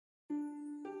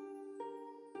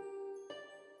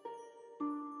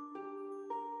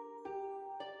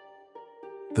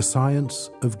The science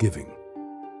of giving.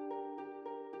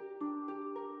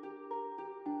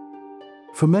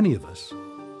 For many of us,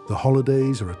 the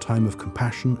holidays are a time of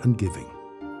compassion and giving.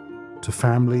 To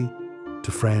family,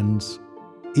 to friends,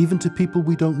 even to people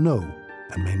we don't know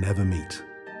and may never meet.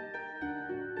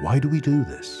 Why do we do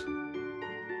this?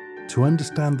 To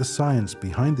understand the science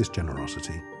behind this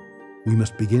generosity, we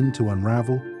must begin to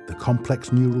unravel the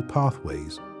complex neural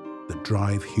pathways that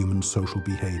drive human social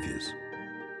behaviours.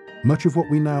 Much of what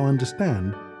we now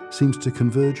understand seems to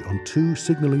converge on two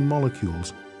signalling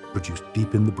molecules produced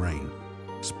deep in the brain.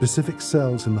 Specific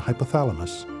cells in the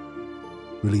hypothalamus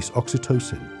release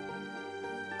oxytocin,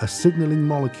 a signalling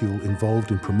molecule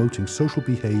involved in promoting social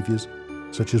behaviours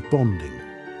such as bonding,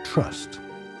 trust,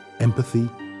 empathy,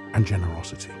 and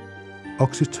generosity.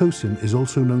 Oxytocin is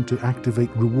also known to activate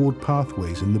reward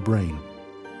pathways in the brain,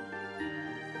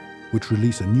 which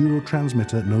release a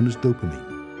neurotransmitter known as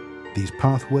dopamine. These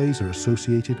pathways are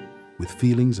associated with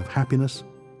feelings of happiness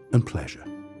and pleasure.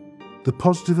 The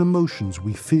positive emotions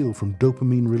we feel from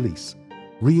dopamine release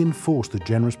reinforce the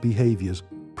generous behaviours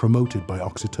promoted by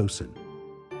oxytocin.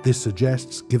 This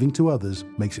suggests giving to others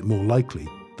makes it more likely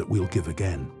that we'll give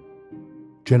again.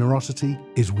 Generosity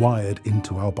is wired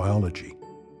into our biology.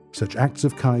 Such acts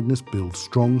of kindness build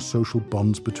strong social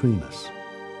bonds between us.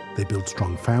 They build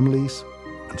strong families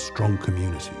and strong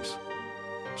communities.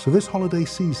 So this holiday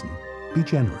season, be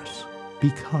generous,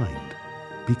 be kind,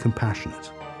 be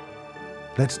compassionate.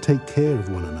 Let's take care of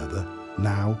one another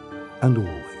now and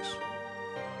always.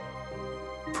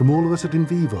 From all of us at In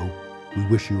Vivo, we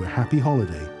wish you a happy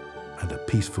holiday and a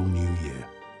peaceful new year.